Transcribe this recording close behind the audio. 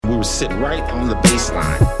would sit right on the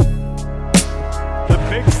baseline. The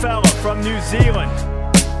big fella from New Zealand.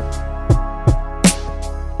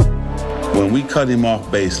 When we cut him off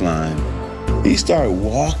baseline, he started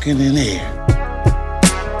walking in air.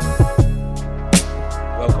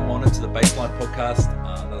 Welcome on into the Baseline podcast.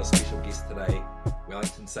 Another special guest today,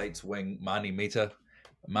 Wellington Saints wing, Mita.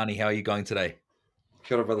 Mani, how are you going today?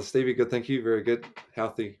 Kia ora, brother Stevie. Good, thank you. Very good.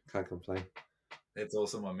 Healthy. Can't complain. That's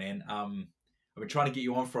awesome, my man. I've been trying to get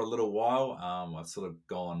you on for a little while. I've sort of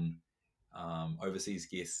gone overseas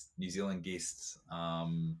guests, New Zealand guests,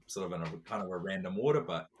 sort of in a kind of a random order,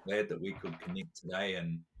 but glad that we could connect today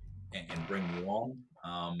and bring you on.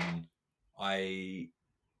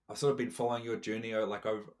 I've sort of been following your journey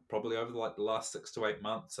probably over the last 6 to 8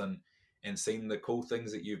 months and seen the cool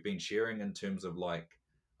things that you've been sharing in terms of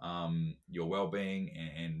your well-being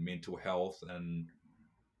and mental health, and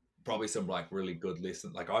probably some really good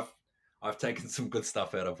lessons. I've taken some good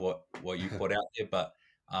stuff out of what you put out there, but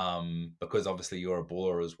because obviously you're a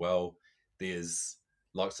baller as well, there's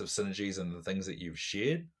lots of synergies in the things that you've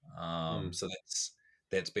shared. So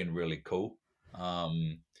that's been really cool. But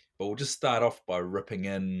we'll just start off by ripping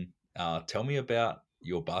in. Tell me about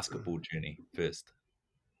your basketball journey first.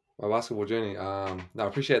 My basketball journey. I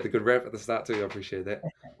appreciate the good rap at the start too. I appreciate that.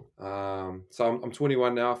 So I'm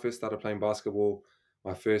 21 now. I first started playing basketball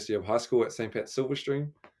my first year of high school at St. Pat's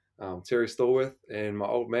Silverstream. Terry Stallworth and my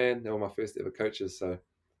old man, they were my first ever coaches. So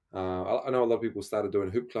I know a lot of people started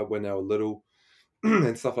doing hoop club when they were little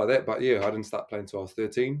and stuff like that. But yeah, I didn't start playing until I was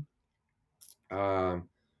 13.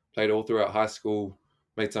 Played all throughout high school.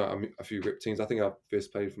 Made a few rep teams. I think I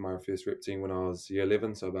first played for my first rep team when I was year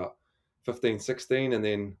 11, so about 15, 16. And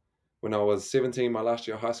then when I was 17, my last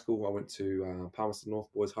year of high school, I went to Palmerston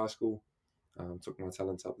North Boys High School. Took my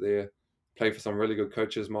talents up there. Played for some really good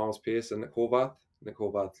coaches, Miles Pearce and Nick Horvath. Nick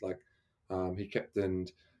Horvath, he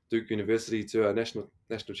captained Duke University to a national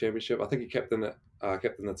championship. I think he captained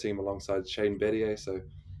the team alongside Shane Battier. So,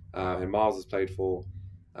 and Miles has played for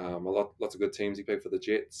lots of good teams. He played for the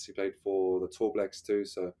Jets. He played for the Tall Blacks too.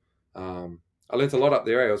 So, I learned a lot up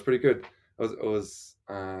there. It was pretty good. It was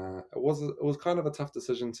kind of a tough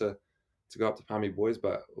decision to go up to Palmy Boys,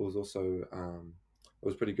 but it was also it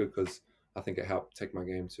was pretty good because I think it helped take my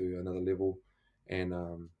game to another level.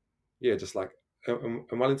 And just like in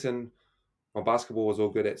Wellington, my basketball was all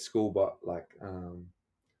good at school, but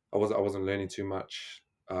I wasn't learning too much.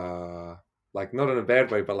 Not in a bad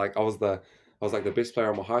way, but I was the best player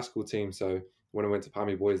on my high school team. So when I went to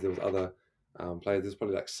Palmy Boys, there was other players. There's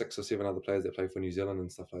probably 6 or 7 other players that played for New Zealand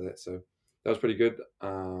and stuff like that. So that was pretty good.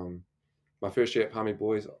 My first year at Palmy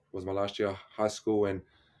Boys was my last year of high school, and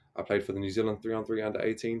I played for the New Zealand 3-on-3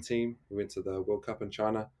 under-18 team. We went to the World Cup in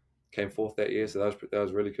China, came 4th that year. So that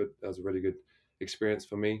was really good. That was a really good experience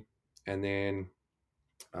for me. And then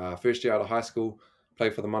first year out of high school,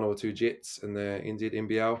 played for the Manawatu Jets in the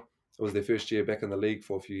NZNBL. It was their first year back in the league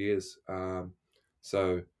for a few years.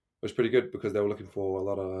 So it was pretty good because they were looking for a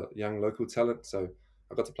lot of young local talent. So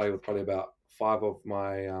I got to play with probably about 5 of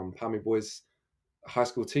my Palmy Boys high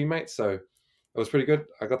school teammates. So it was pretty good.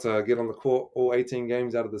 I got to get on the court all 18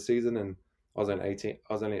 games out of the season, and I was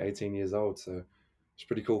only 18 years old. So it's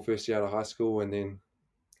pretty cool first year out of high school. And then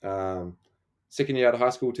second year out of high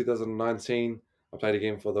school, 2019, I played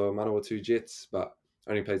again for the Manawatu Jets, but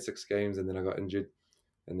only played 6 games, and then I got injured.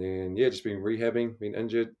 And then, just been rehabbing, been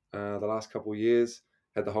injured the last couple of years.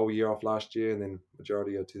 Had the whole year off last year, and then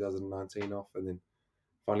majority of 2019 off, and then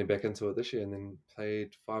finally back into it this year, and then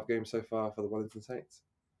played 5 games so far for the Wellington Saints.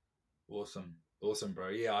 Awesome, bro.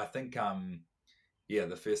 Yeah, I think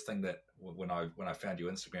the first thing that when I found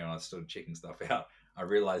your Instagram and I started checking stuff out, I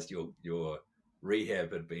realized your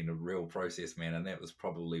rehab had been a real process, man, and that was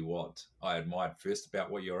probably what I admired first about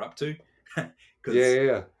what you're up to.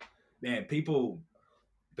 Yeah. Man, people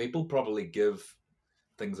probably give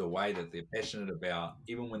things away that they're passionate about,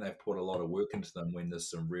 even when they've put a lot of work into them, when there's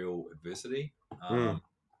some real adversity.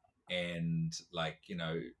 And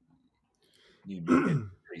you'd had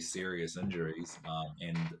pretty serious injuries,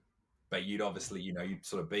 but you'd obviously, you'd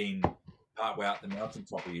sort of been partway out the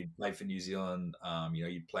mountaintop, where you'd played for New Zealand.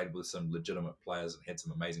 You'd played with some legitimate players and had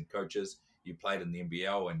some amazing coaches. You played in the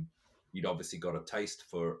NBL, and you'd obviously got a taste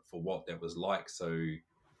for what that was like. So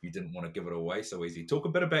you didn't want to give it away so easy. Talk a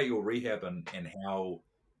bit about your rehab and how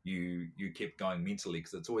you kept going mentally,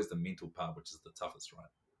 because it's always the mental part which is the toughest, right?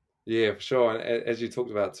 Yeah, for sure. And as you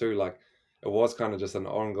talked about too, it was kind of just an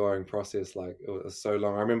ongoing process. It was so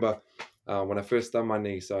long. I remember when I first done my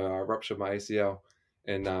knee, so I ruptured my ACL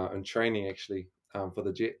in training actually for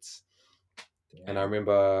the Jets. Damn. And I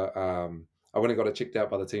remember I went and got it checked out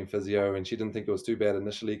by the team physio, and she didn't think it was too bad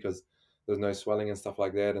initially because there was no swelling and stuff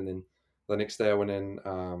like that. And then the next day I went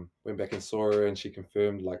back and saw her, and she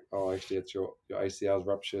confirmed like, oh, actually it's your ACL's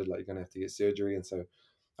ruptured, like you're gonna have to get surgery. And so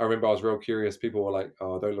I remember I was real curious. People were like,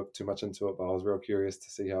 oh, don't look too much into it, but I was real curious to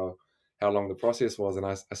see how long the process was. And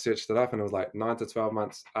I searched it up, and it was like 9 to 12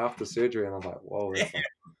 months after surgery. And I was like, whoa,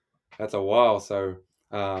 that's a while. So,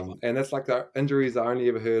 and that's like the injuries I only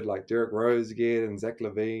ever heard like Derek Rose get and Zach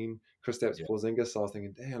Levine, Kristaps Yeah. Porzingis. So I was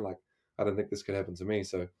thinking, damn, like I didn't think this could happen to me.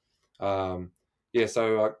 So, yeah,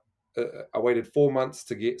 so I waited 4 months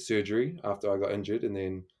to get surgery after I got injured, and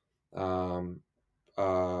then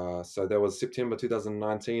so that was September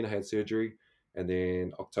 2019. I had surgery, and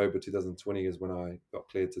then October 2020 is when I got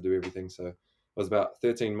cleared to do everything. So it was about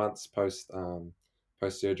 13 months post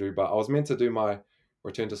surgery. But I was meant to do my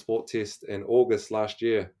return to sport test in August last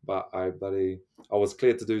year, but I was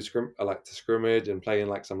cleared to do scrimmage and play in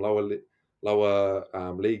like some lower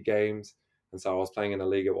league games. And so I was playing in a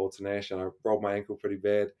league of Alternation. I rolled my ankle pretty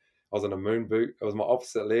bad. I was in a moon boot. It was my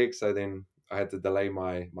opposite leg, so then I had to delay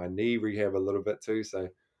my knee rehab a little bit too. So,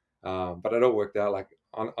 but it all worked out. Like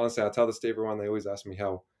honestly, I tell this to everyone. They always ask me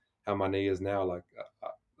how my knee is now. Like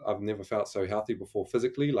I've never felt so healthy before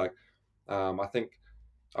physically. Like I think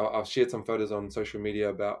I've shared some photos on social media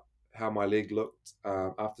about how my leg looked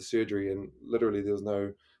after surgery, and literally there was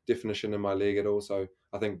no definition in my leg at all. So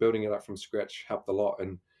I think building it up from scratch helped a lot.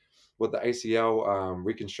 And with the ACL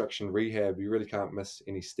reconstruction rehab, you really can't miss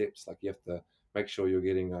any steps. Like you have to make sure you're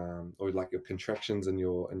getting or like your contractions and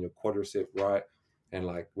your quadricep right, and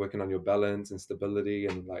like working on your balance and stability,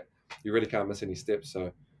 and like you really can't miss any steps.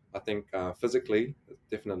 So I think physically,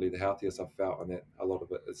 definitely the healthiest I've felt, and that a lot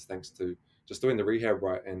of it is thanks to just doing the rehab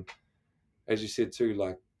right. And as you said too,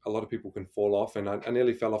 like a lot of people can fall off, and I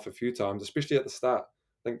nearly fell off a few times, especially at the start.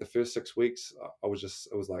 I think the first 6 weeks, it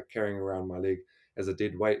was like carrying around my leg as a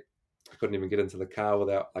dead weight. I couldn't even get into the car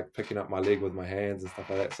without like picking up my leg with my hands and stuff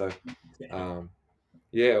like that. So,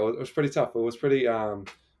 yeah, it was pretty tough. It was pretty,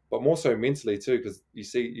 but more so mentally too, because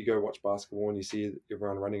you go watch basketball and you see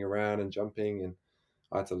everyone running around and jumping, and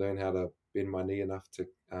I had to learn how to bend my knee enough to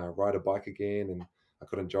ride a bike again, and I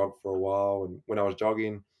couldn't jog for a while. And when I was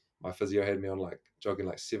jogging, my physio had me on like jogging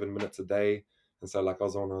like 7 minutes a day, and so like I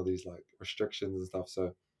was on all these like restrictions and stuff.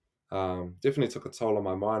 So definitely took a toll on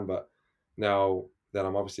my mind. But now that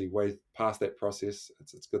I'm obviously way past that process,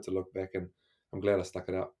 it's good to look back, and I'm glad I stuck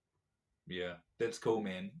it out. Yeah, that's cool,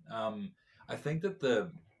 man. I think that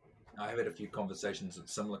I've had a few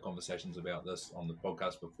similar conversations about this on the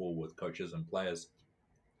podcast before with coaches and players.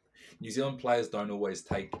 New Zealand players don't always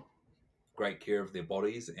take great care of their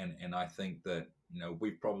bodies, and I think that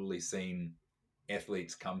we've probably seen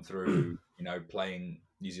athletes come through playing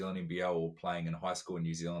New Zealand NBL or playing in high school in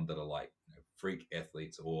New Zealand that are like freak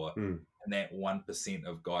athletes, or and that 1%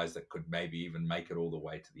 of guys that could maybe even make it all the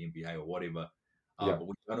way to the NBA or whatever. Yeah. But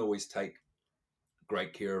we don't always take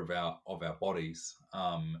great care of our bodies.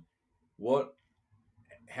 What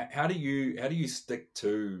how do you stick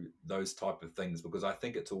to those type of things? Because I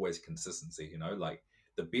think it's always consistency. Like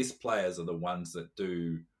the best players are the ones that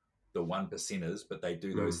do the 1%ers, but they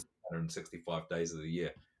do those 165 days of the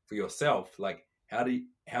year. For yourself, like how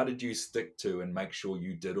did you stick to and make sure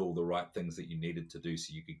you did all the right things that you needed to do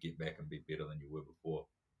so you could get back and be better than you were before?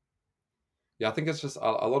 Yeah, I think it's just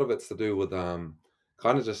a lot of it's to do with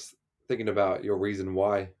kind of just thinking about your reason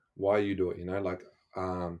why you do it. Like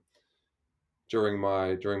during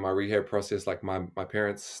my rehab process, like my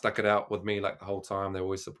parents stuck it out with me like the whole time. They're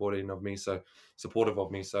always supportive of me.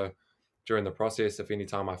 So during the process, if any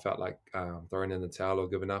time I felt like throwing in the towel or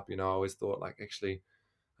giving up, I always thought like actually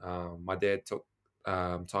my dad took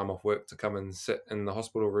time off work to come and sit in the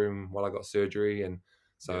hospital room while I got surgery, and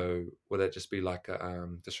so would that just be like a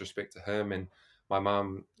disrespect to him? And my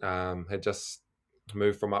mum had just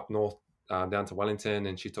moved from up north down to Wellington,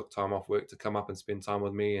 and she took time off work to come up and spend time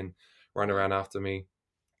with me and run around after me.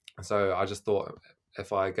 So I just thought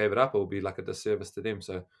if I gave it up, it would be like a disservice to them.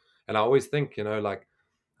 So, and I always think, like,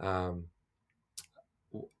 um,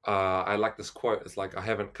 I like this quote. It's like, I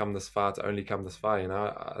haven't come this far to only come this far.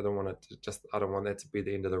 I don't want it to I don't want that to be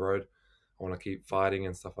the end of the road. I want to keep fighting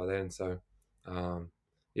and stuff like that. And so,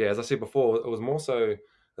 yeah, as I said before, it was more so,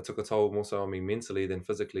 it took a toll more so on me mentally than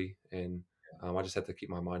physically. And I just had to keep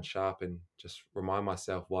my mind sharp and just remind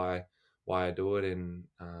myself why I do it, and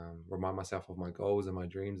remind myself of my goals and my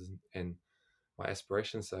dreams and my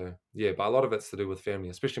aspirations. So yeah, but a lot of it's to do with family,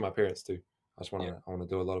 especially my parents too. I want to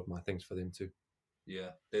do a lot of my things for them too.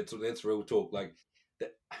 Yeah, that's real talk. Like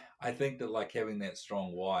that, I think that like having that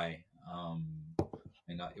strong why,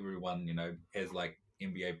 and everyone has like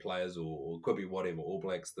NBA players or could be whatever All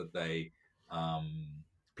Blacks that they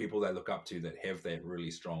people they look up to that have that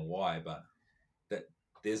really strong why, but that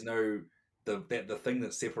there's no the thing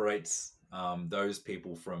that separates those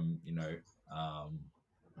people from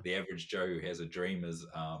the average Joe who has a dream is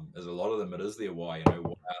a lot of them it is their why. Why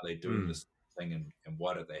are they doing this thing, and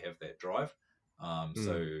why do they have that drive?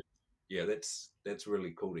 So yeah, that's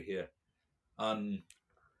really cool to hear.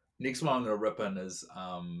 Next one I'm going to rip in is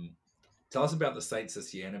tell us about the Saints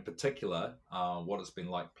this year, and in particular, what it's been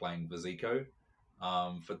like playing for Zico.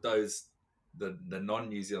 For those the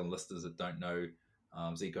non-New Zealand listeners that don't know,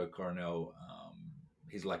 Zico Coronel,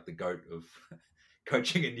 he's like the GOAT of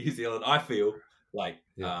coaching in New Zealand. I feel like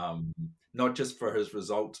not just for his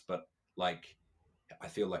results, but like I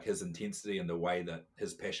feel like his intensity and the way that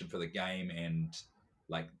his passion for the game and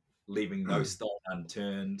like leaving no stone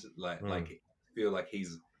unturned. Like I feel like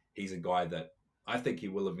he's a guy that I think he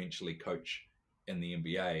will eventually coach in the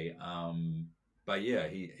NBA. But yeah,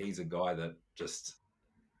 he's a guy that just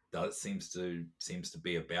seems to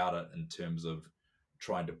be about it in terms of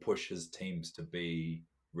trying to push his teams to be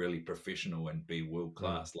really professional and be world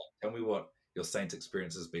class. Like, tell me what your Saints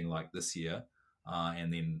experience has been like this year,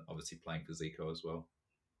 and then obviously playing for Zico as well.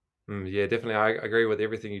 Yeah, definitely. I agree with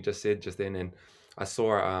everything you just said just then. And I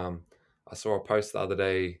saw a post the other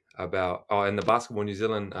day about in the Basketball New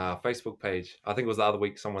Zealand Facebook page. I think it was the other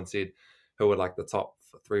week. Someone said who were like the top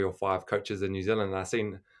 3 or 5 coaches in New Zealand. And I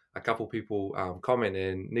seen a couple people comment,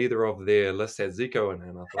 and neither of their lists had Zico in it.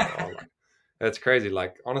 And I thought, that's crazy.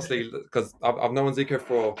 Like honestly, because I've known Zico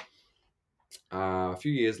for a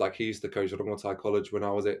few years. Like he used to coach at Rangimarie College when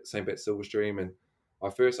I was at St. Pat's Silverstream, and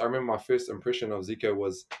I remember my first impression of Zico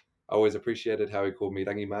was I always appreciated how he called me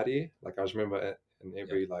Rangimarie. Like I just remember it in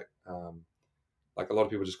every like a lot of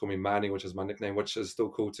people just call me Mani, which is my nickname, which is still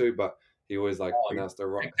cool too. But he always pronounced it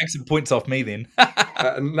right. Take some points off me then.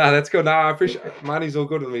 No, that's good. No, I appreciate Mani's all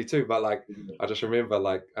good with me too. But like I just remember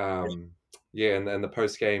and the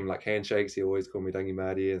post game like handshakes, he always called me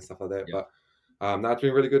Rangimarie and stuff like that. Yeah. But no, it's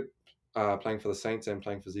been really good playing for the Saints and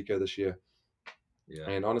playing for Zico this year. Yeah.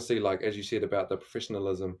 And honestly, like as you said about the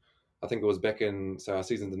professionalism, I think it was so our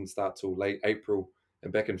season didn't start till late April,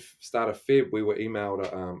 and back in start of Feb, we were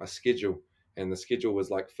emailed a schedule, and the schedule was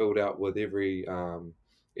like filled out with every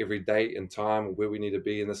date and time where we need to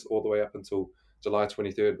be, and this all the way up until July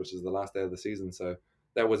 23rd, which is the last day of the season. So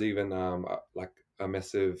that was even like a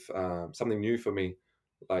massive something new for me,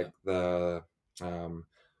 like the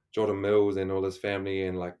Jordan Mills and all his family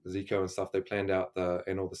and like Zico and stuff. They planned out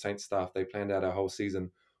and all the Saints staff. They planned out our whole season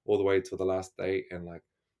all the way to the last date, and like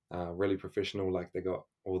really professional. Like they got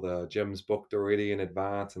all the gyms booked already in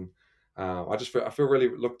advance, and I feel really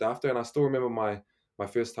looked after. And I still remember my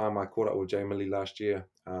first time I caught up with Jay Millie last year,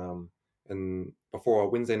 and before a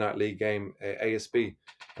Wednesday night league game at ASB,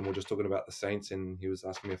 and we're just talking about the Saints, and he was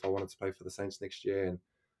asking me if I wanted to play for the Saints next year, and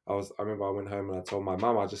I remember I went home and I told my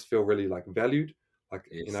mum I just feel really like valued, like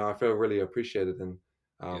yes. I feel really appreciated, and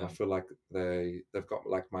I feel like they've got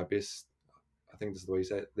like my best. I think this is the way you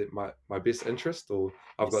say it, my best interest, or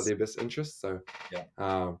I've got their best interest. So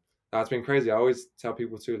it's been crazy. I always tell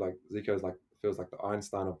people too, like Zico's like feels like the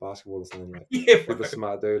Einstein of basketball or something. Like super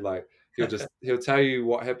smart dude. Like he'll tell you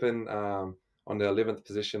what happened on the 11th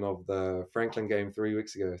position of the Franklin game 3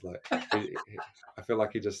 weeks ago. Like I feel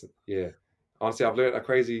like he just honestly I've learned a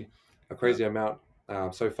crazy amount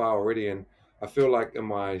so far already, and I feel like in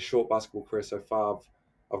my short basketball career so far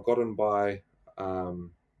I've gotten by.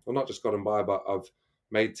 Well, not just gotten by, but I've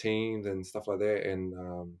made teams and stuff like that, and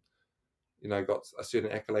got a certain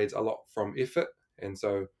accolades a lot from effort. And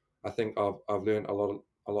so I think I've learned a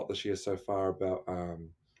lot this year so far about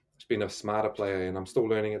just being a smarter player, and I'm still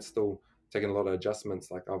learning. It's still taking a lot of adjustments.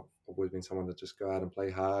 Like I've always been someone to just go out and play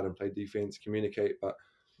hard and play defense, communicate. But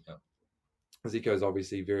Zico is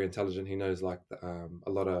obviously very intelligent. He knows like a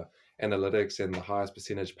lot of analytics and the highest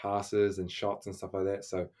percentage passes and shots and stuff like that.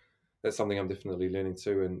 So that's something I'm definitely learning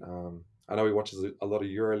too. And I know he watches a lot of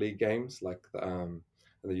EuroLeague games, like the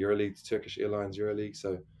EuroLeague, Turkish Airlines EuroLeague.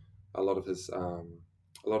 So a lot of his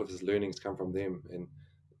learnings come from them, and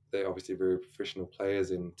they're obviously very professional players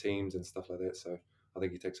and teams and stuff like that. So I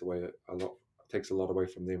think he takes a lot away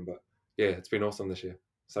from them. But yeah, it's been awesome this year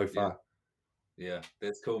so far. Yeah,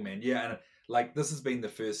 that's cool, man. Yeah, and like this has been the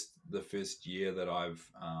first year that I've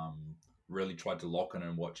really tried to lock in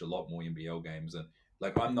and watch a lot more NBL games. And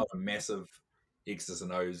like I'm not a massive X's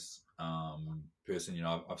and O's person.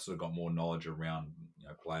 I've sort of got more knowledge around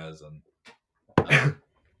players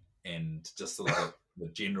and just sort of the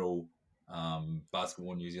general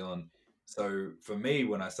basketball in New Zealand. So for me,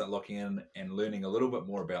 when I start locking in and learning a little bit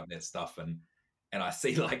more about that stuff, and I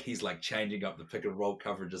see like he's like changing up the pick and roll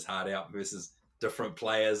coverages hard out versus different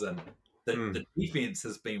players, and the defense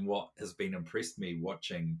has been what has been impressed me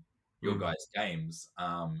watching your guys' games.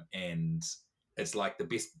 And it's like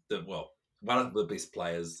one of the best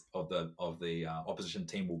players of the opposition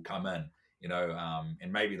team will come in,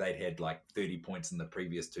 and maybe they'd had like 30 points in the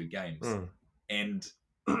previous 2 games, and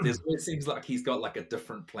it seems like he's got like a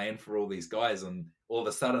different plan for all these guys, and all of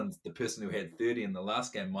a sudden the person who had 30 in the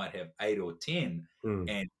last game might have 8 or 10,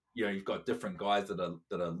 and you've got different guys that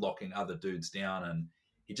are locking other dudes down, and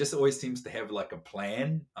he just always seems to have like a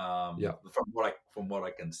plan. From what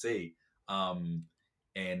I can see.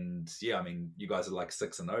 And yeah, I mean, you guys are like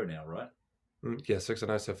 6-0 now, right? Yeah,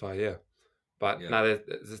 6-0 so far. Yeah, but no,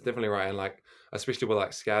 that's definitely right, and like especially with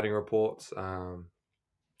like scouting reports,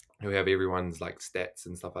 who have everyone's like stats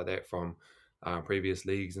and stuff like that from previous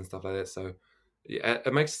leagues and stuff like that. So yeah,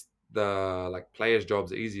 it makes the like players'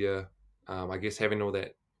 jobs easier. I guess having all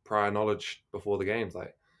that prior knowledge before the games,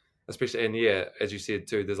 like especially, and yeah, as you said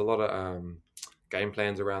too, there's a lot of game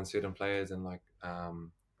plans around certain players and like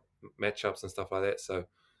matchups and stuff like that. So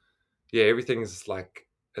yeah, everything's like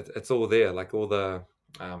it's all there. Like all the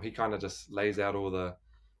he kind of just lays out all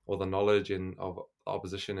the knowledge and of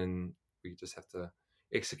opposition, and we just have to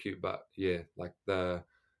execute. But yeah, like I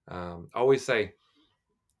always say,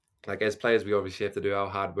 like as players, we obviously have to do our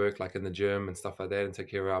hard work, like in the gym and stuff like that, and take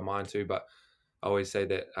care of our mind too. But I always say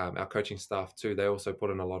that our coaching staff too, they also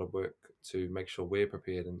put in a lot of work to make sure we're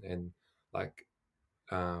prepared, and like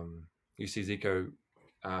you see Zico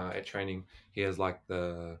at training, he has like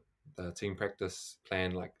the team practice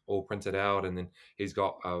plan like all printed out, and then he's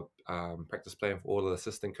got a practice plan for all the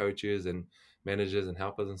assistant coaches and managers and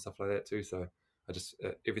helpers and stuff like that too. So I just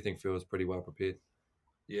everything feels pretty well prepared.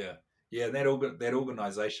 Yeah, that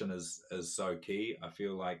organization is so key. I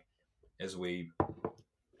feel like as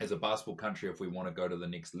a basketball country, if we want to go to the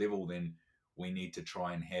next level, then we need to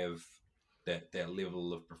try and have that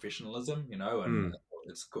level of professionalism, and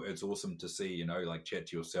it's awesome to see, like chat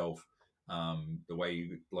to yourself, the way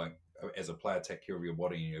you like as a player take care of your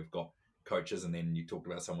body, and you've got coaches, and then you talked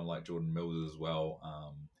about someone like Jordan Mills as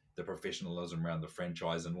well, the professionalism around the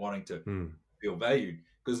franchise and wanting to feel valued,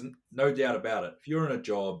 because no doubt about it, if you're in a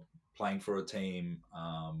job playing for a team,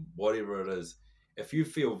 whatever it is, if you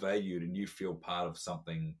feel valued and you feel part of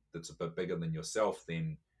something that's a bit bigger than yourself,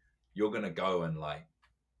 then you're going to go and like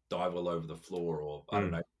dive all over the floor, or I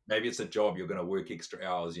don't know, maybe it's a job, you're going to work extra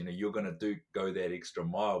hours, you're going to go that extra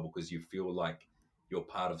mile because you feel like you're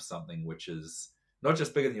part of something which is not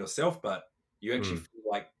just bigger than yourself, but you actually feel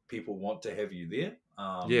like people want to have you there.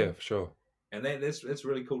 Yeah, for sure. And that's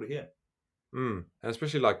really cool to hear. And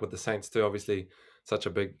especially like with the Saints too, obviously such a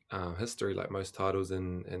big history, like most titles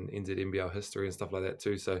in NZNBL history and stuff like that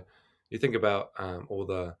too. So you think about all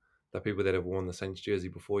the people that have worn the Saints jersey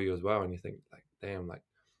before you as well, and you think like, damn, like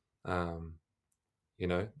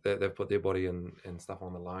they've put their body and stuff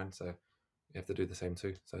on the line, so you have to do the same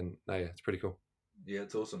too. So no, yeah, it's pretty cool. Yeah,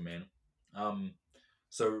 it's awesome, man.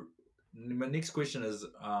 So my next question is,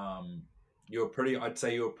 I'd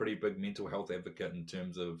say you're a pretty big mental health advocate in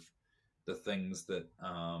terms of the things that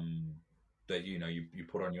that you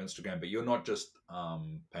put on your Instagram, but you're not just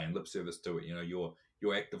paying lip service to it.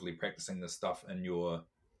 You're actively practicing this stuff in your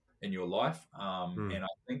life, and I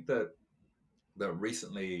think that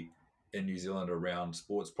recently in New Zealand around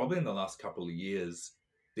sports, probably in the last couple of years,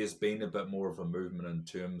 there's been a bit more of a movement in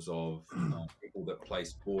terms of people that play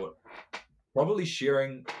sport probably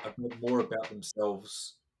sharing a bit more about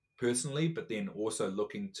themselves personally, but then also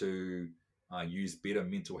looking to use better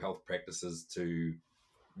mental health practices to,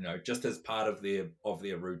 just as part of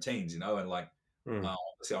their routines, and like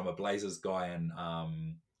obviously I'm a Blazers guy, and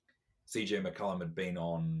CJ McCollum had been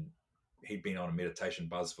on a meditation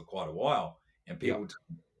buzz for quite a while, and people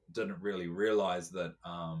didn't really realize that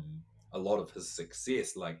a lot of his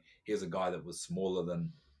success, like here's a guy that was smaller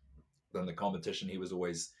than the competition, he was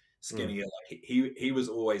always skinnier, like he was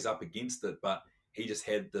always up against it, but he just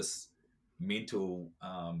had this mental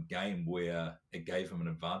game where it gave him an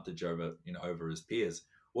advantage over his peers.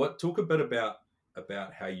 Talk a bit about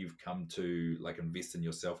how you've come to like invest in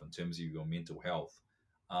yourself in terms of your mental health,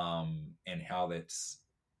 and how that's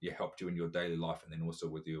helped you in your daily life, and then also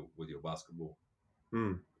with your basketball.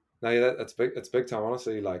 No, yeah, that's big. It's big time,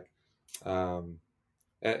 honestly. Like, yeah,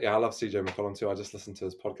 I love CJ McCollum too. I just listened to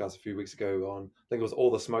his podcast a few weeks ago on, I think it was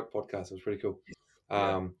All the Smoke podcast. It was pretty cool.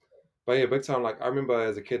 But yeah, big time. Like, I remember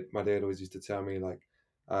as a kid, my dad always used to tell me like,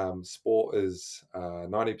 sport is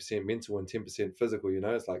 90% mental and 10% physical.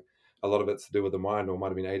 It's like a lot of it's to do with the mind, or it might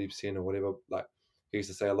have been 80% or whatever. Like he used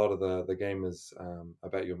to say, a lot of the game is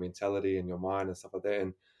about your mentality and your mind and stuff like that.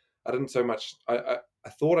 And I didn't so much. I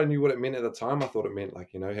thought I knew what it meant at the time. I thought it meant like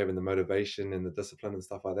having the motivation and the discipline and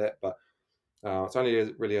stuff like that. But It's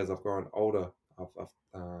only really as I've grown older, I've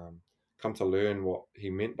come to learn what he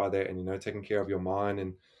meant by that, and taking care of your mind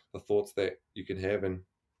and the thoughts that you can have, and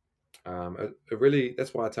it really,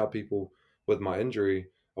 that's why I tell people with my injury,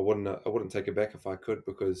 I wouldn't take it back if I could,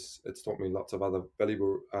 because it's taught me lots of other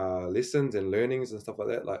valuable lessons and learnings and stuff like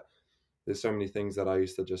that. Like, there's so many things that I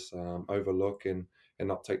used to just overlook and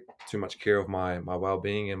not take too much care of my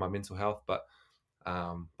well-being and my mental health, but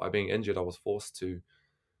by being injured, I was forced to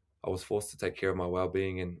take care of my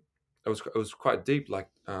well-being, and it was quite deep. Like,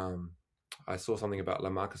 I saw something about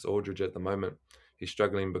Lamarcus Aldridge at the moment. He's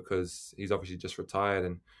struggling because he's obviously just retired,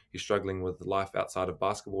 and he's struggling with life outside of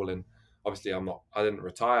basketball. And obviously, I didn't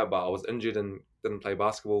retire, but I was injured and didn't play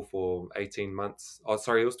basketball for 18 months. Oh,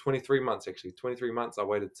 sorry, it was 23 months actually. 23 months I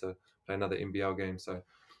waited to play another NBL game. So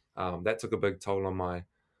that took a big toll on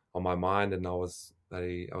my mind, and I was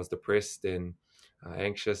depressed and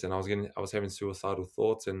anxious, and I was having suicidal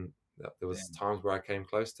thoughts, and there was Damn. times where I came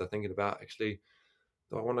close to thinking about, actually,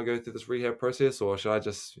 do I want to go through this rehab process, or should I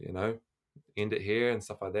just end it here and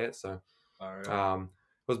stuff like that. So All right. it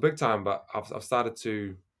was big time, but I've started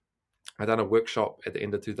to. I done a workshop at the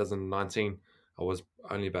end of 2019. I was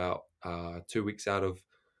only about 2 weeks out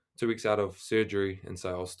of surgery, and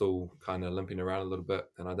so I was still kind of limping around a little bit.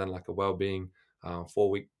 And I done like a well-being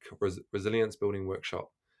 4-week resilience building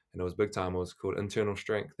workshop, and it was big time. It was called Internal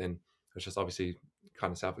Strength, and it's just obviously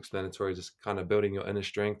kind of self-explanatory, just kind of building your inner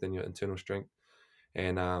strength and your internal strength.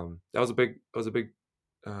 And that was a big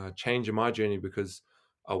change in my journey, because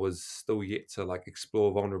I was still yet to like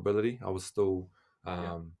explore vulnerability. I was still,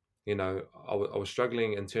 Yeah. I was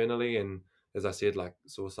struggling internally, and as I said, like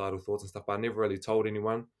suicidal thoughts and stuff. But I never really told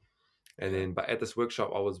anyone. And Yeah. then, but at this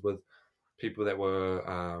workshop, I was with people that were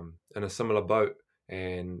in a similar boat,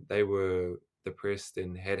 and they were depressed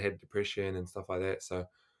and had depression and stuff like that. So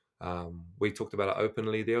we talked about it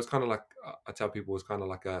openly. There was kind of like, I tell people, it was kind of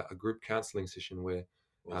like a group counseling session where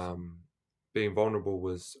Awesome. um, being vulnerable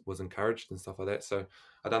was encouraged and stuff like that. So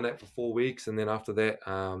I done that for 4 weeks, and then after that,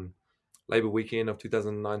 Labor weekend of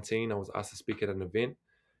 2019, I was asked to speak at an event,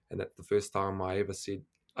 and that's the first time I ever said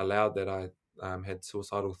aloud that I had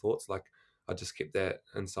suicidal thoughts. Like, I just kept that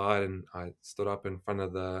inside, and I stood up in front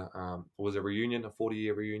of it was a reunion, a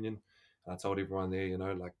 40-year reunion, and I told everyone there,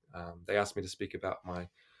 they asked me to speak about my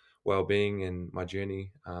well-being and my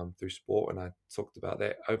journey through sport, and I talked about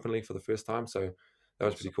that openly for the first time. So that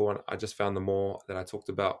was Awesome. pretty cool. And I just found the more that I talked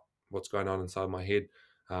about what's going on inside my head,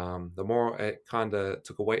 the more it kind of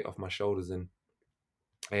took a weight off my shoulders. And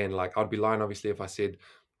like, I'd be lying obviously if I said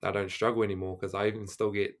I don't struggle anymore, because I even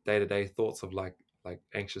still get day-to-day thoughts of like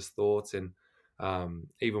anxious thoughts. And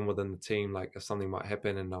even within the team, like if something might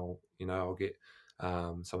happen, and I'll get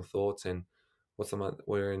some thoughts. And what's the month,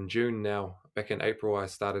 we're in June now. Back in April, I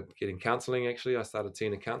started getting counseling. Actually, I started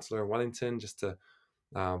seeing a counselor in Wellington, just to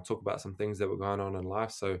talk about some things that were going on in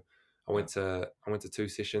life. So I Yeah. went to 2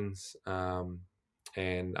 sessions,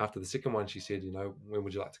 and after the second one, she said, when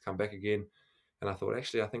would you like to come back again? And I thought,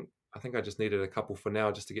 actually, I think I just needed a couple for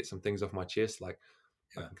now, just to get some things off my chest. Like,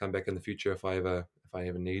 I Yeah. can come back in the future if I ever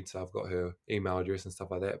need. So I've got her email address and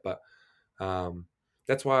stuff like that. But um,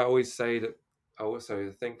 that's why I always say that. I also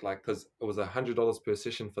think, like, because it was $100 per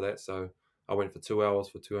session for that, so I went for 2 hours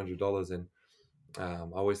for $200. And I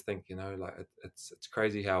always think, like, it's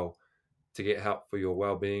crazy how to get help for your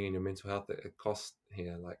well-being and your mental health, it costs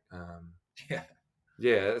here. Like, Yeah.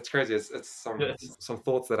 yeah, it's crazy. It's some Yes. some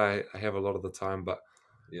thoughts that I have a lot of the time. But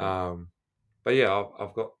Yeah. um, but yeah,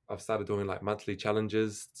 I've started doing like monthly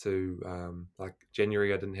challenges to like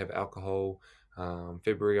January I didn't have alcohol.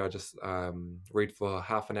 February I just read for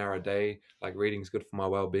half an hour a day. Like, reading's good for my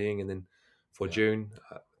well-being. And then for Yeah. June,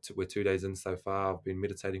 we're 2 days in so far. I've been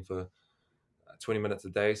meditating for 20 minutes a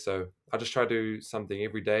day. So I just try to do something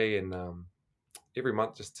every day and every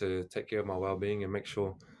month, just to take care of my well-being and make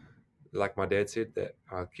sure, like my dad said, that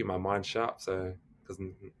I keep my mind sharp. So, because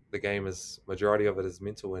the game is, majority of it is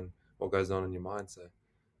mental and what goes on in your mind. So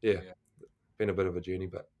yeah, Yeah. been a bit of a journey,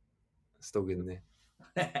 but still getting there.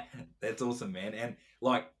 That's awesome, man. And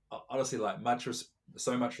like, honestly, like,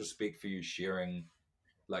 so much respect for you sharing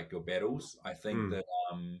like your battles. I think Mm, that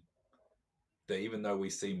even though we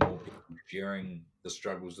see more people sharing the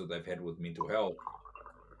struggles that they've had with mental health,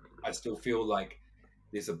 I still feel like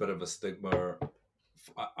there's a bit of a stigma.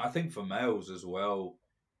 I think for males as well,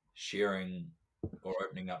 sharing or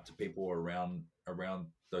opening up to people around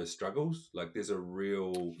those struggles. Like, there's a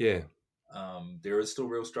real, yeah. there is still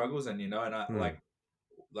real struggles, and and I Mm,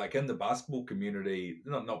 like in the basketball community,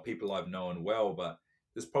 not people I've known well, but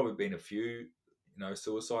there's probably been a few,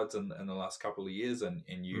 suicides in the last couple of years, and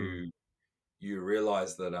mm, you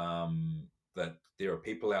realize that that there are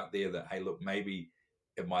people out there that, hey, look, maybe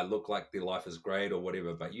it might look like their life is great or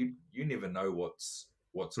whatever, but you never know what's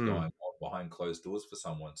going on behind closed doors for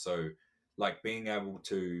someone. So like being able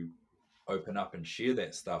to open up and share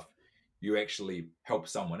that stuff, you actually help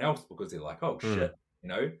someone else because they're like, oh shit,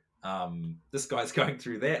 this guy's going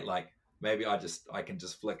through that. Like maybe I can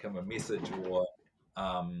just flick him a message, or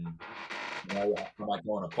I might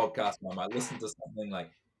go on a podcast and I might listen to something,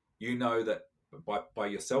 like, that by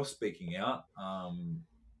yourself speaking out,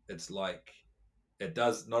 it's like it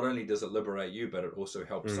does, not only does it liberate you, but it also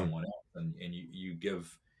helps someone else, and you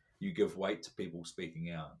give weight to people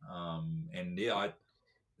speaking out. And yeah, I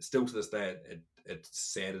still to this day it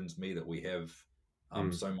saddens me that we have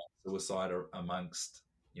so much suicide amongst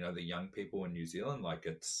the young people in New Zealand. Like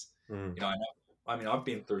it's I mean I've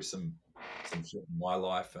been through some shit in my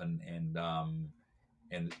life, and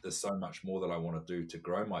there's so much more that I want to do to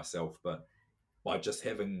grow myself, but by just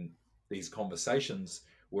having these conversations,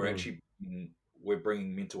 we're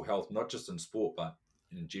bringing mental health, not just in sport, but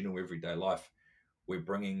in general everyday life. We're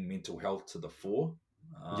bringing mental health to the fore.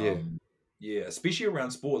 Yeah, especially around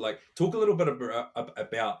sport. Like, talk a little bit about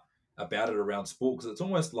it around sport, because it's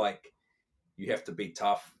almost like you have to be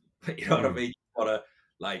tough. You know what I mean? You gotta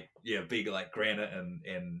be like granite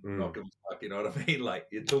and not give a fuck. You know what I mean? Like,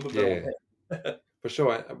 you talk about that. For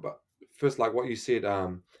sure. But first, like what you said,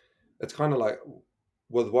 it's kind of like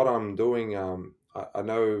with what I'm doing. I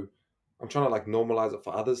know I'm trying to like normalize it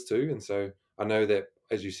for others too, and so I know that,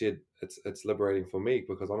 as you said, it's liberating for me,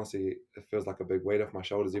 because honestly, it feels like a big weight off my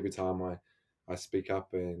shoulders every time I speak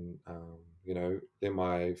up and let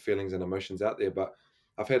my feelings and emotions out there. But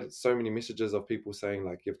I've had so many messages of people saying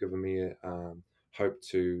like, you've given me hope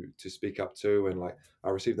to speak up too, and like I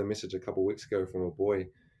received a message a couple of weeks ago from a boy.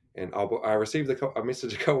 And I received a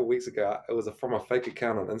message a couple of weeks ago. It was from a fake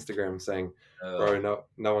account on Instagram saying, "Bro,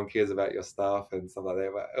 no one cares about your stuff," and stuff like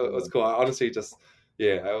that. But it was cool. I honestly just,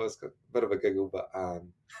 it was a bit of a giggle. But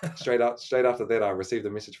straight after that, I received a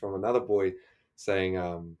message from another boy saying,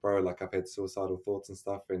 "Bro, like I've had suicidal thoughts and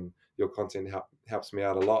stuff, and your content helps me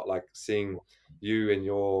out a lot. Like seeing you and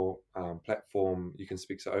your platform, you can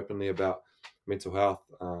speak so openly about mental health.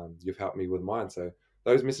 You've helped me with mine." So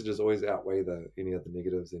those messages always outweigh any of the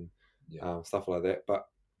negatives and stuff like that. But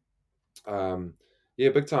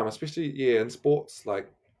big time, especially in sports.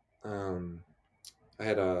 Like I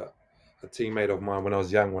had a teammate of mine when I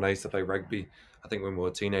was young, when I used to play rugby. I think when we were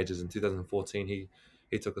teenagers in 2014, he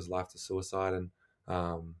took his life to suicide, and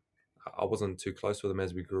I wasn't too close with him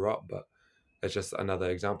as we grew up. But it's just another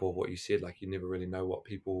example of what you said. Like, you never really know what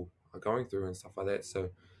people are going through and stuff like that. So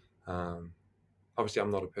obviously,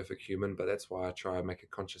 I'm not a perfect human, but that's why I try and make a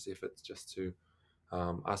conscious effort just to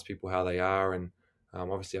ask people how they are. And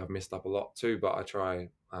obviously, I've messed up a lot too, but I try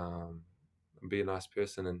be a nice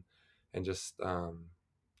person and just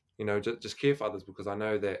just care for others, because I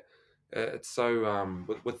know that it's so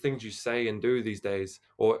with things you say and do these days,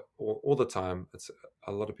 or all the time. It's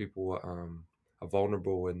a lot of people are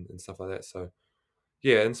vulnerable and stuff like that. So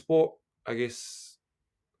in sport, I guess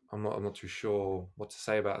I'm not too sure what to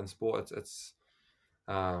say about in sport. It's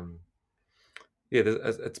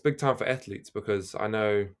it's big time for athletes, because I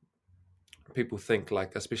know people think,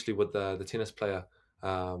 like, especially with the tennis player,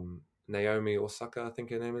 Naomi Osaka, I think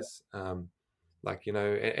her name is, and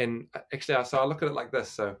actually, so I look at it like this.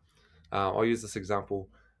 So I'll use this example.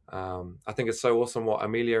 I think it's so awesome what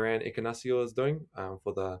Amelia Ann Echinaccio is doing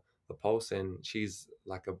for the Pulse, and she's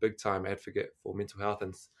like a big time advocate for mental health,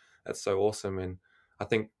 and that's so awesome. And I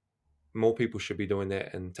think more people should be doing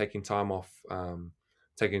that and taking time off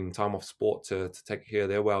sport to take care of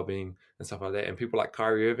their well-being and stuff like that. And people like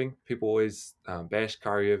Kyrie Irving, people always bash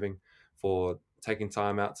Kyrie Irving for taking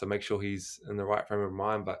time out to make sure he's in the right frame of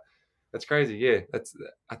mind, but that's crazy.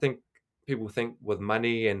 I think people think with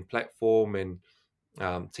money and platform and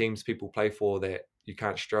teams people play for that you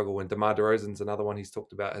can't struggle. And DeMar DeRozan's another one. He's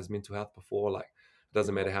talked about his mental health before. Like, it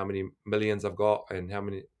doesn't matter how many millions I've got and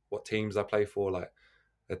what teams I play for. Like,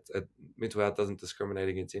 mental health doesn't discriminate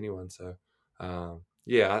against anyone. So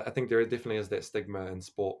I think there definitely is that stigma in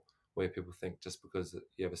sport where people think just because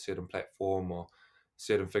you have a certain platform or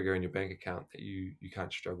certain figure in your bank account that you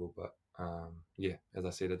can't struggle. But as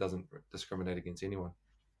I said, it doesn't discriminate against anyone.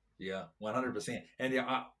 Yeah, 100%. And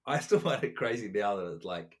I still find it crazy now that it's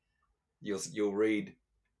like you'll read,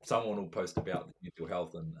 someone will post about mental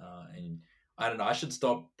health, and I don't know, I should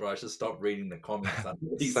stop reading the comments.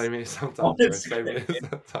 Same here sometimes. Same here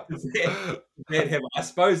sometimes. I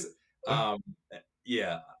suppose, I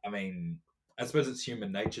mean, I suppose it's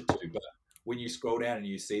human nature too. But when you scroll down and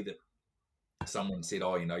you see that someone said,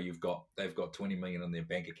 "Oh, they've got 20 million in their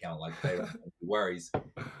bank account, like they don't have any worries,"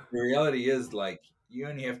 the reality is, like, you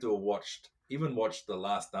only have to have watched The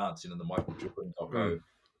Last Dance, the Michael Jordan doco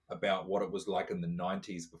about what it was like in the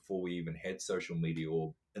 90s before we even had social media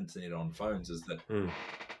or internet on phones. Is that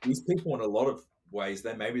these people, in a lot of ways,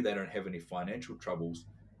 maybe they don't have any financial troubles,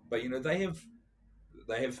 but they have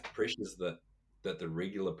pressures that the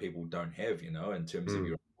regular people don't have, in terms of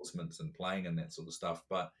your endorsements and playing and that sort of stuff.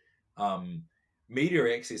 But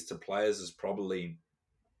media access to players has probably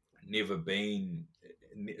never been.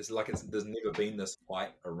 There's never been this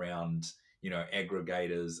fight around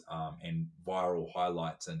aggregators and viral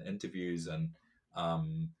highlights and interviews, and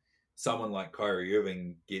someone like Kyrie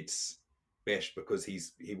Irving gets bashed because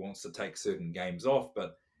he wants to take certain games off,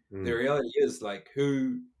 but the reality is, like,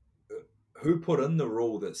 who put in the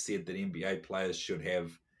rule that said that NBA players should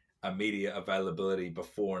have immediate availability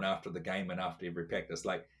before and after the game and after every practice?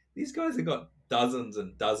 Like, these guys have got dozens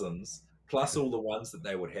and dozens, plus all the ones that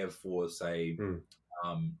they would have for, say,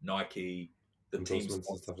 Nike, the team Endorsements and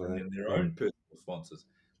sponsors, stuff like and that. then their own personal sponsors.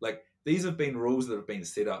 Like, these have been rules that have been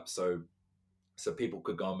set up so people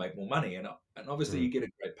could go and make more money, and obviously you get a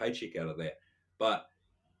great paycheck out of that. But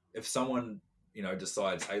if someone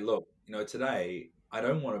decides, hey, look, today I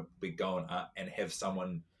don't want to be going up and have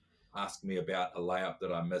someone ask me about a layup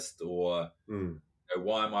that I missed, or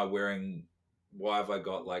why have I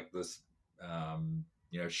got like this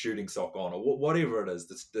shooting sock on, or whatever it is.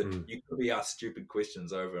 You could be asked stupid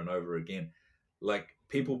questions over and over again. Like,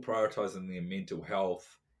 people prioritizing their mental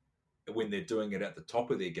health when they're doing it at the top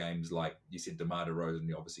of their games, like you said, DeMar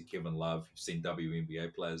DeRozan, obviously Kevin Love, you've seen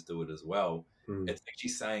WNBA players do it as well. It's actually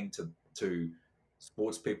saying to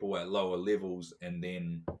sports people at lower levels, and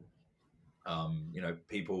then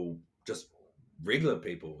people, just regular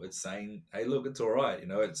people, it's saying, hey, look, it's all right.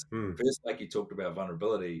 It's first, like you talked about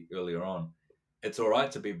vulnerability earlier on. It's all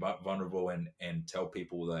right to be vulnerable and tell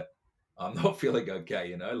people that I'm not feeling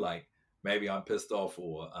okay. Like, maybe I'm pissed off,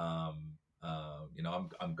 or I'm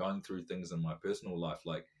going through things in my personal life.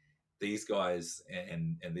 Like, these guys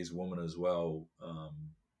and these women as well,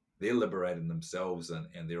 they're liberating themselves, and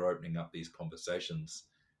they're opening up these conversations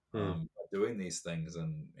by doing these things,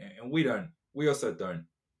 and we also don't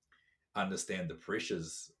understand the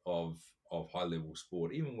pressures of high level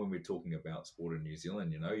sport. Even when we're talking about sport in New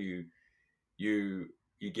Zealand, you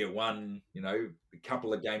get one, a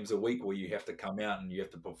couple of games a week where you have to come out and you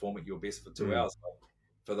have to perform at your best for 2 hours. Like,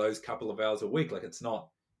 for those couple of hours a week, like, it's not,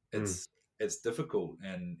 it's difficult,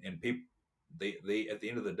 and people, the at the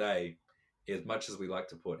end of the day, as much as we like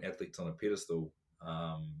to put athletes on a pedestal,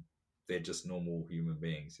 they're just normal human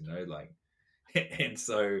beings, like, and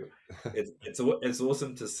so it's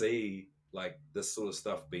awesome to see, like, this sort of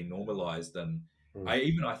stuff be normalized. And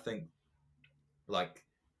I think, like,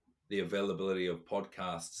 the availability of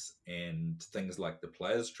podcasts and things like the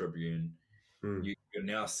Players Tribune, you're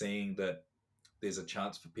now seeing that there's a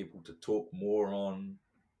chance for people to talk more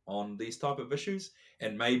on these type of issues.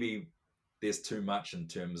 And maybe there's too much in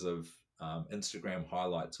terms of Instagram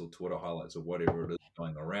highlights or Twitter highlights or whatever it is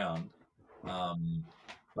going around.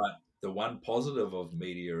 But the one positive of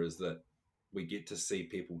media is that we get to see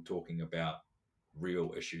people talking about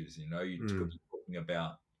real issues. You could be talking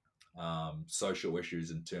about social issues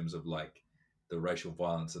in terms of, like, the racial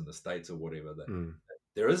violence in the States or whatever. That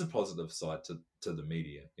there is a positive side to the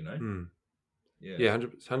media. Yeah,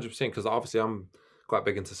 100%. Because obviously I'm quite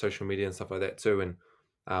big into social media and stuff like that too, and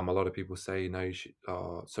a lot of people say,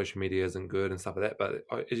 social media isn't good and stuff like that. But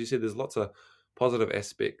as you said, there's lots of positive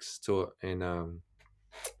aspects to it. And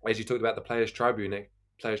as you talked about the Players Tribune, that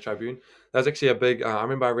was actually a big. I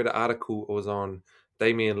remember I read an article. It was on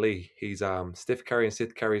Damian Lee. He's Steph Curry and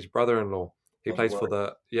Seth Curry's brother-in-law. He plays for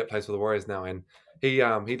the Warriors now, and he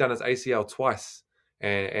done his ACL twice,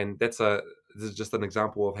 and this is just an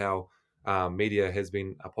example of how media has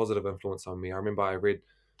been a positive influence on me. I remember I read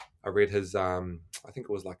his I think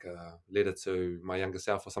it was like a letter to my younger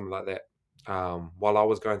self or something like that, while I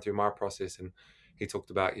was going through my process, and he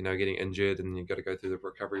talked about getting injured and you got to go through the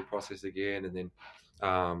recovery process again, and then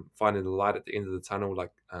finding the light at the end of the tunnel.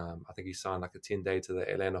 Like I think he signed like a 10-day to the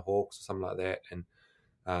Atlanta Hawks or something like that, and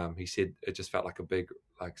he said it just felt like a big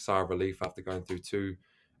sigh of relief after going through 2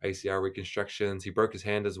 ACL reconstructions. He broke his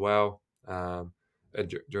hand as well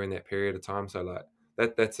during that period of time. So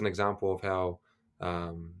that's an example of how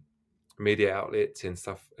media outlets and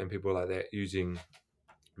stuff and people like that using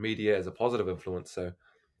media as a positive influence. So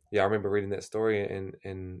yeah, I remember reading that story and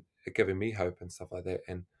it giving me hope and stuff like that.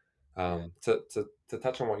 And to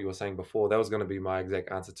touch on what you were saying before, that was going to be my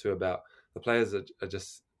exact answer too, about the players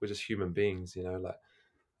we're just human beings,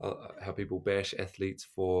 how people bash athletes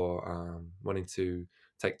for wanting to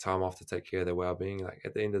take time off to take care of their well-being. Like,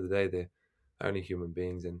 at the end of the day, they're only human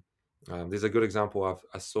beings. And there's a good example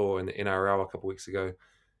I saw in the NRL a couple of weeks ago.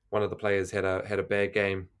 One of the players had a bad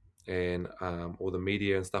game, and all the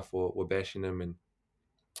media and stuff were bashing him and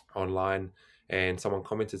online, and someone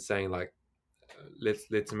commented saying like,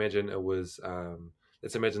 let's imagine it was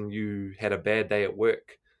let's imagine you had a bad day at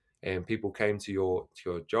work, and people came to your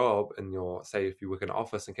job, and your, say if you work in an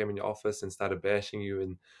office, and came in your office and started bashing you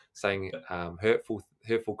and saying hurtful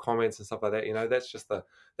comments and stuff like that. That's just the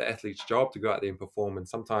athlete's job, to go out there and perform. And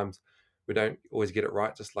sometimes we don't always get it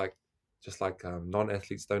right, just like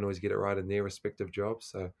non-athletes don't always get it right in their respective jobs.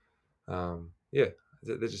 So yeah,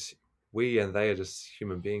 they're just, we and they are just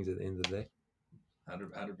human beings at the end of the day.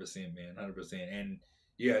 100%, man, 100%. And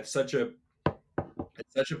yeah, it's such a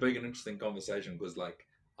big and interesting conversation, because like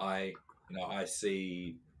I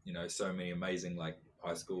see so many amazing like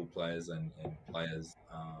high school players and players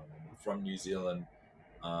from New Zealand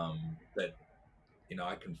that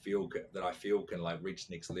I feel can like reach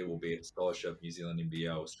next level, be it scholarship, New Zealand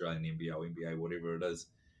NBL, Australian NBL, NBA, whatever it is.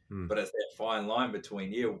 But it's that fine line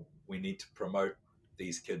between, we need to promote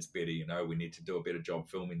these kids better. We need to do a better job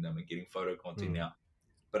filming them and getting photo content out.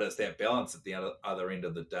 But it's that balance at the other end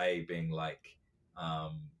of the day, being like,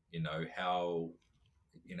 how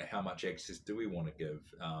much access do we want to give,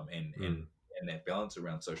 and that balance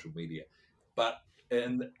around social media. But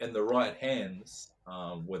in the right hands,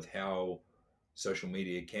 with how social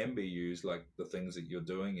media can be used, like the things that you're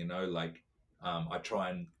doing, like I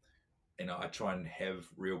try and have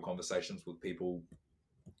real conversations with people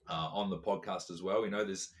on the podcast as well.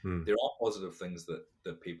 There are positive things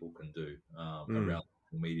that people can do around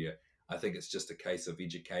social media. I think it's just a case of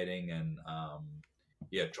educating and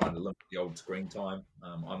trying to limit the old screen time.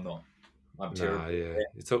 I'm terrible. Yeah,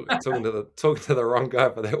 you're talking to the wrong guy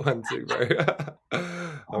for that one too, bro.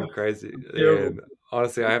 I'm crazy. Yeah, and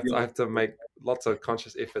honestly, I have to make lots of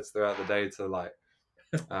conscious efforts throughout the day to like,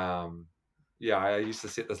 I used to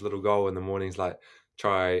set this little goal in the mornings, like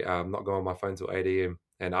try not go on my phone till 8 a.m.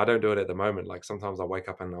 And I don't do it at the moment. Like sometimes I wake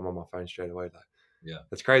up and I'm on my phone straight away. Like,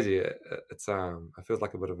 it's crazy. It's it feels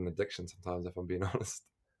like a bit of an addiction sometimes, if I'm being honest.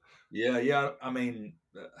 Yeah. I mean,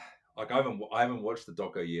 like I haven't watched the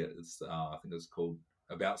doco yet. It's I think it's called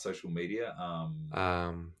About Social Media.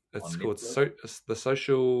 It's called The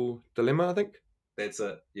Social Dilemma, I think. That's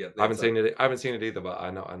it. Yeah, I haven't seen it. I haven't seen it either, but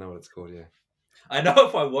I know what it's called. Yeah. I know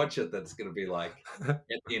if I watch it, that's going to be like at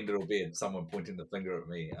the end it'll be someone pointing the finger at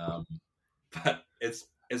me. But it's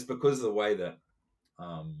because of the way that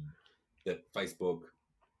that Facebook,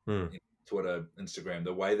 Twitter, Instagram,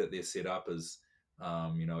 the way that they're set up is,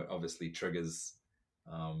 obviously triggers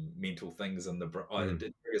mental things in the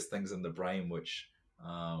it triggers things in the brain which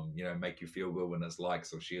make you feel good when it's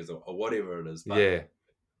likes or shares or whatever it is. But bit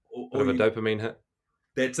of a dopamine hit.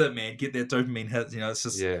 That's it, man. Get that dopamine hit. It's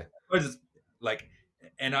just it's like,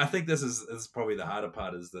 and I think this is probably the harder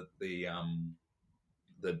part, is that the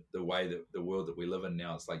way that the world that we live in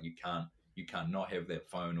now, it's like you can't not have that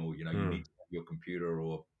phone, or you need to have your computer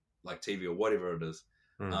or like TV or whatever it is.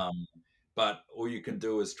 But all you can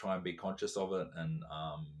do is try and be conscious of it, and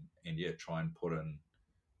try and put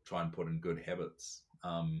in good habits.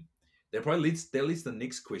 That leads to the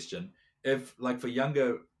next question. If like for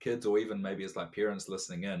younger kids, or even maybe it's like parents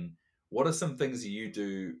listening in, what are some things you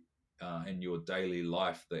do in your daily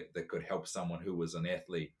life that could help someone who was an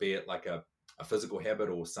athlete, be it like a physical habit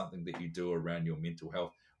or something that you do around your mental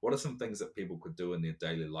health? What are some things that people could do in their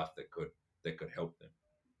daily life that could help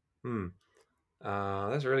them?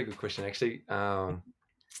 That's a really good question, actually. I'll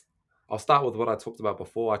start with what I talked about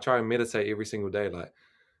before. I try and meditate every single day, like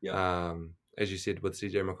as you said with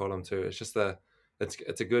CJ McCollum too. It's just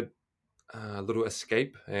it's a good little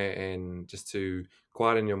escape, and just to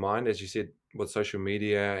quieten your mind, as you said, with social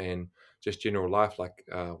media and just general life. Like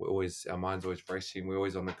our mind's always racing, we're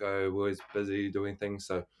always on the go, we're always busy doing things.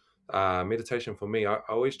 So meditation for me, I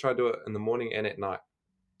always try to do it in the morning and at night.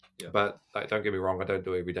 But like, don't get me wrong, I don't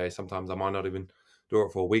do it every day. Sometimes I might not even do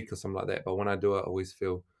it for a week or something like that. But when I do it, I always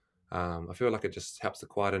feel I feel like it just helps to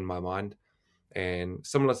quieten my mind. And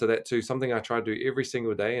similar to that too, something I try to do every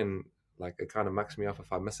single day, and like it kind of mucks me up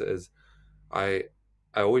if I miss it, is I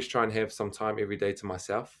always try and have some time every day to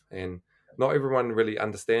myself. And not everyone really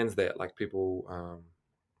understands that. Like people,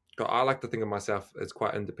 I like to think of myself as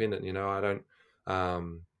quite independent. I don't,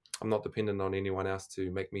 I'm not dependent on anyone else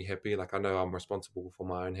to make me happy. Like I know I'm responsible for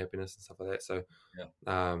my own happiness and stuff like that. So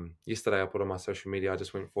yesterday I put on my social media, I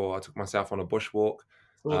took myself on a bushwalk.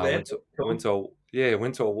 Went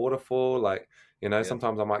to a waterfall. Like,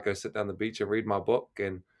 sometimes I might go sit down the beach and read my book.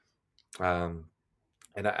 And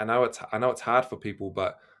I know it's hard for people,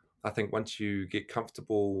 but I think once you get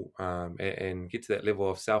comfortable and get to that level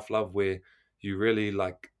of self-love where you really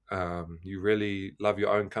you really love your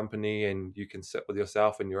own company, and you can sit with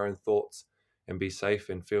yourself and your own thoughts and be safe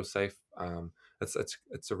and feel safe.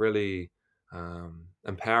 It's a really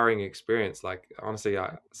empowering experience. Like honestly,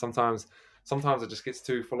 sometimes it just gets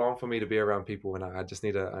too full on for me to be around people, and I just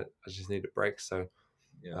need I just need a break. So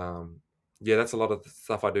Yeah. yeah, that's a lot of the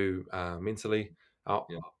stuff I do mentally. I,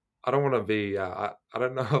 Yeah. I don't want to be. I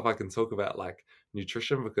don't know if I can talk about like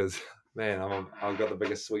nutrition because man, I've got the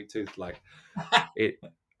biggest sweet tooth. Like it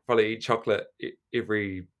probably eat chocolate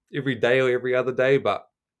every day or every other day, but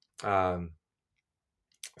um,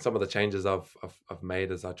 some of the changes I've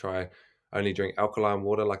made is I try only drink alkaline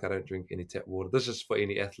water. Like I don't drink any tap water. This is for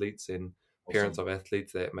any athletes and parents Awesome. of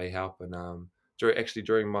athletes that may help. And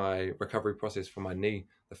during my recovery process for my knee,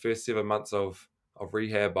 the first 7 months of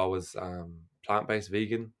rehab, I was plant based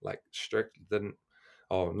vegan, like strict. Didn't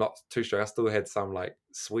not too strict. I still had some like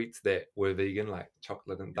sweets that were vegan, like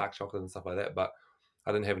chocolate and Yeah. dark chocolate and stuff like that. But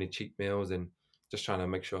I didn't have any cheat meals and just trying to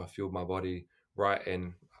make sure I fueled my body right.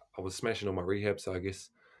 And I was smashing all my rehab, so I guess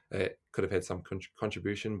it could have had some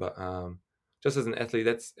contribution. But just as an athlete,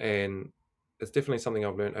 it's definitely something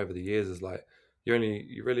I've learned over the years. Is like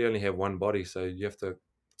you really only have one body, so you have to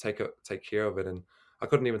take care of it. And I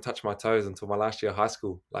couldn't even touch my toes until my last year of high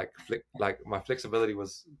school. Like my flexibility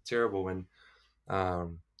was terrible, and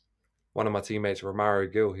um, one of my teammates,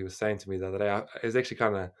 Romario Gill, he was saying to me the other day, it was actually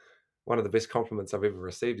kind of one of the best compliments I've ever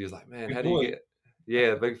received. He was like, "Man, Good how do you boy. get?"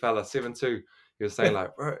 Yeah, big fella, 7'2". He was saying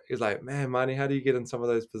like, "Bro," he's like, "Man, Marnie, how do you get in some of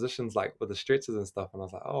those positions like with the stretches and stuff?" And I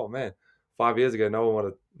was like, "Oh man, 5 years ago, no one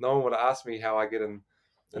would have asked me how I get into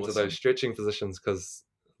those Awesome. stretching positions because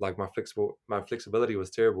like my flexibility was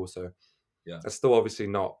terrible. So Yeah. it's still obviously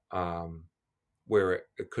not where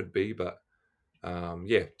it could be, but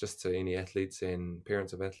yeah, just to any athletes and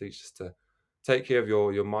parents of athletes, just to take care of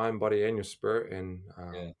your mind, body, and your spirit, and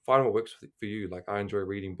Yeah. find what works for you. Like I enjoy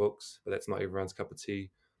reading books, but that's not everyone's cup of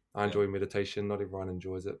tea. I Yeah. enjoy meditation. Not everyone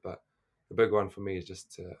enjoys it, but the big one for me is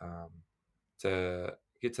just to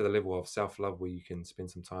get to the level of self love where you can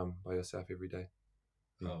spend some time by yourself every day.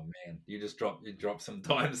 Oh man, you dropped some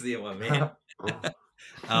times there, my man. Mm.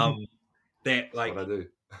 Um, that That's what I like do.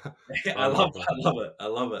 That's what I I'm love here for. I love it. I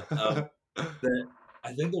love it. The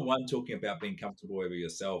I think the one talking about being comfortable over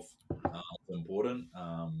yourself is important.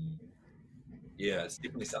 Yeah, it's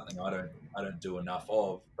definitely something I don't do enough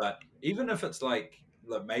of. But even if it's like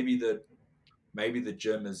maybe the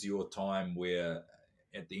gym is your time where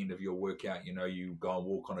at the end of your workout, you know, you go and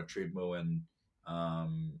walk on a treadmill and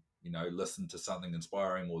you know, listen to something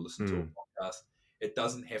inspiring or listen to a Mm, podcast. It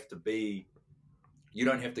doesn't have to be, you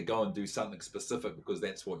don't have to go and do something specific because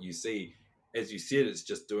that's what you see. As you said, it's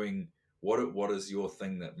just doing what is your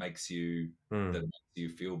thing that mm, makes you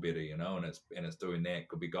feel better, you know, and it's doing that.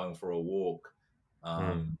 Could be going for a walk.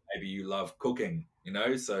 mm. Maybe you love cooking, you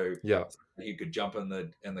know, so Yeah. you could jump in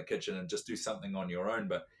the kitchen and just do something on your own.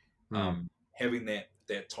 But Mm, having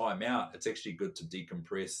that time out, it's actually good to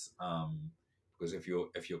decompress. Because if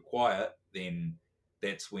you're quiet, then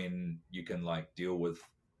that's when you can like deal with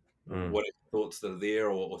mm, what thoughts that are there,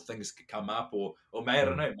 or things could come up, or maybe I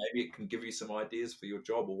don't mm, know, maybe it can give you some ideas for your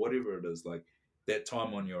job or whatever it is. Like that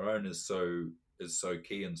time on your own is so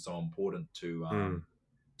key and so important mm.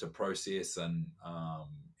 to process and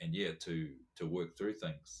yeah to work through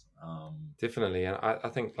things. Definitely, and I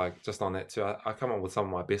think like just on that too, I come up with some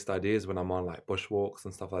of my best ideas when I'm on like bushwalks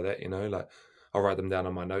and stuff like that. You know, like I'll write them down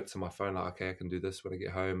on my notes on my phone. Like, okay, I can do this when I get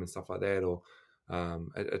home and stuff like that. Or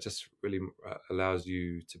it just really allows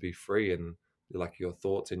you to be free and like your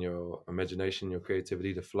thoughts and your imagination, your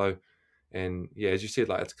creativity to flow. And yeah, as you said,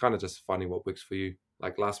 like it's kind of just funny what works for you.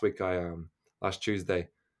 Like last Tuesday,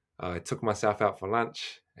 I took myself out for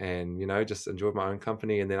lunch and just enjoyed my own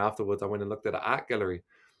company. And then afterwards, I went and looked at an art gallery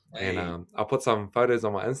and Hey, I put some photos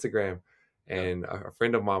on my Instagram, yeah, and a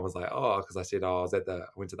friend of mine was like, "Oh," because I said, "Oh, I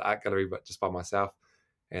went to the art gallery, but just by myself."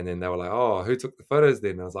 And then they were like, "Oh, who took the photos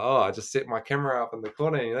then?" And I was like, "Oh, I just set my camera up in the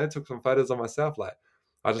corner, and, took some photos of myself." Like,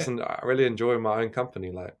 I really enjoy my own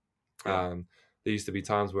company. Like, yeah, there used to be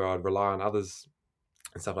times where I'd rely on others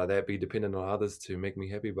and stuff like that, be dependent on others to make me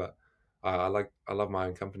happy. But I love my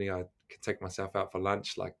own company. I can take myself out for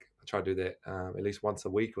lunch. Like, I try to do that at least once a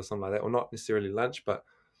week or something like that, or not necessarily lunch, but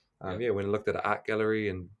yeah, yeah, when I looked at an art gallery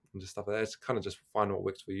and just stuff like that, it's kind of just find what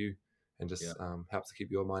works for you and yeah, just helps to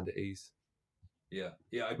keep your mind at ease. yeah,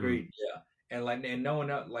 yeah. Mm. Agreed. Yeah, and no one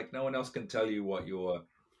else, like no one else can tell you what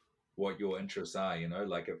your interests are. You know,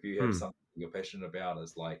 like if you have Mm. something you're passionate about,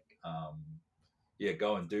 is like yeah,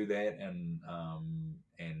 go and do that, and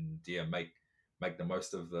yeah, make the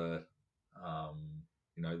most of the um,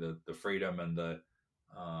 you know the freedom and the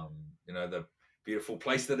um, you know beautiful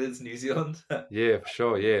place that is New Zealand. Yeah, for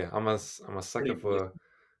sure. Yeah, I'm a sucker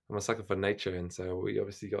Pretty for nature, and so we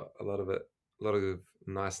obviously got a lot of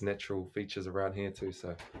nice natural features around here too.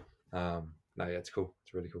 So, no, yeah, it's cool.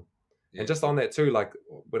 It's really cool. And yeah, just good. on that too, like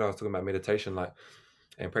when I was talking about meditation, like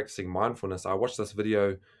and practicing mindfulness, I watched this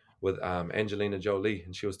video with Angelina Jolie,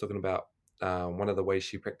 and she was talking about one of the ways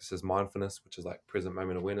she practices mindfulness, which is like present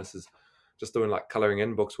moment awareness, is just doing like coloring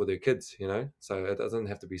in books with her kids. So it doesn't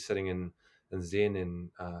have to be sitting in Zen and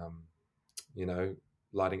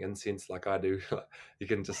lighting incense like I do. You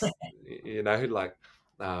can just like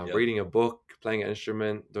Yeah, reading a book, playing an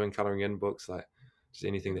instrument, doing coloring in books, like just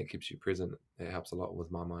anything that keeps you present. It helps a lot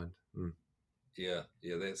with my mind. yeah,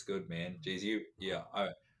 yeah. That's good, man. Geez,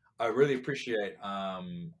 I really appreciate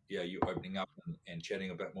you opening up and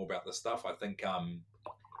chatting a bit more about this stuff. I think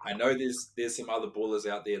I know there's some other ballers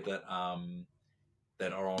out there that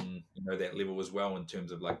are on that level as well in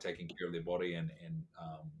terms of like taking care of their body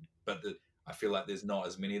but I feel like there's not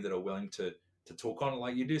as many that are willing to talk on it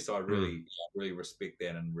like you do. So I Mm. really respect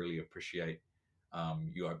that and really appreciate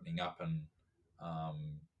you opening up and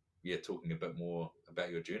um, talking a bit more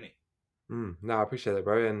about your journey. No, I appreciate that,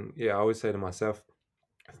 bro. And yeah, I always say to myself,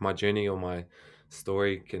 if my journey or my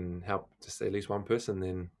story can help just at least one person,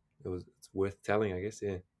 then it's worth telling, I guess.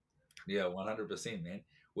 Yeah. Yeah, 100%, man.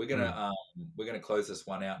 We're gonna Mm. we're gonna close this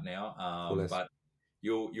one out now. Cool as. But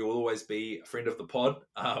you'll always be a friend of the pod.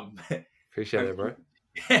 Appreciate that, bro.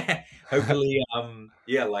 Hopefully, hopefully,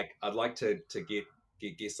 like I'd like to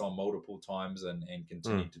get guests on multiple times and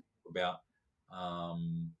continue Mm. to talk about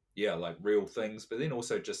like real things, but then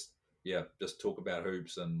also just talk about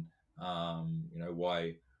hoops and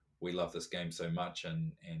why we love this game so much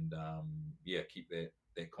and keep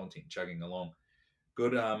that content chugging along.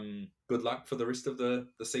 Good luck for the rest of the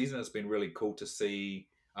season. It's been really cool to see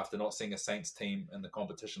after not seeing a Saints team in the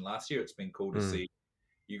competition last year. It's been cool to Mm. see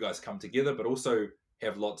you guys come together, but also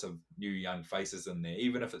have lots of new young faces in there.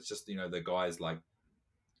 Even if it's just the guys like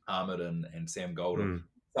Ahmed and Sam Gold, or Mm.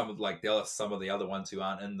 some of the other ones who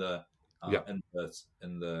aren't in the Yeah.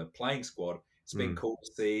 in the playing squad. It's been Mm. cool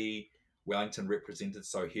to see Wellington represented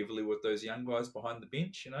so heavily with those young guys behind the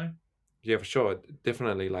bench. Yeah, for sure.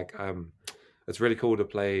 Definitely. Like, it's really cool to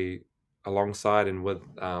play alongside and with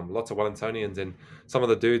lots of Wellingtonians and some of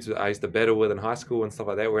the dudes I used to battle with in high school and stuff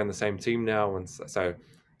like that. We're in the same team now, and so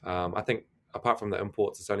I think apart from the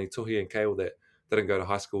imports, it's only Tuhi and Kale that didn't go to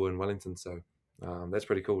high school in Wellington. So that's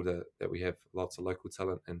pretty cool that we have lots of local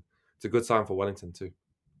talent, and it's a good sign for Wellington too.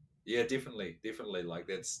 Yeah, definitely. Like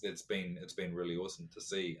it's been really awesome to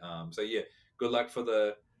see. So yeah, good luck for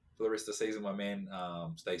the rest of the season, my man.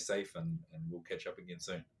 Stay safe and we'll catch up again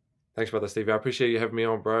soon. Thanks, brother Stevie. I appreciate you having me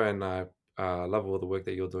on, bro, and I love all the work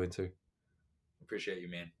that you're doing too. Appreciate you,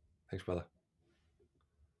 man. Thanks, brother.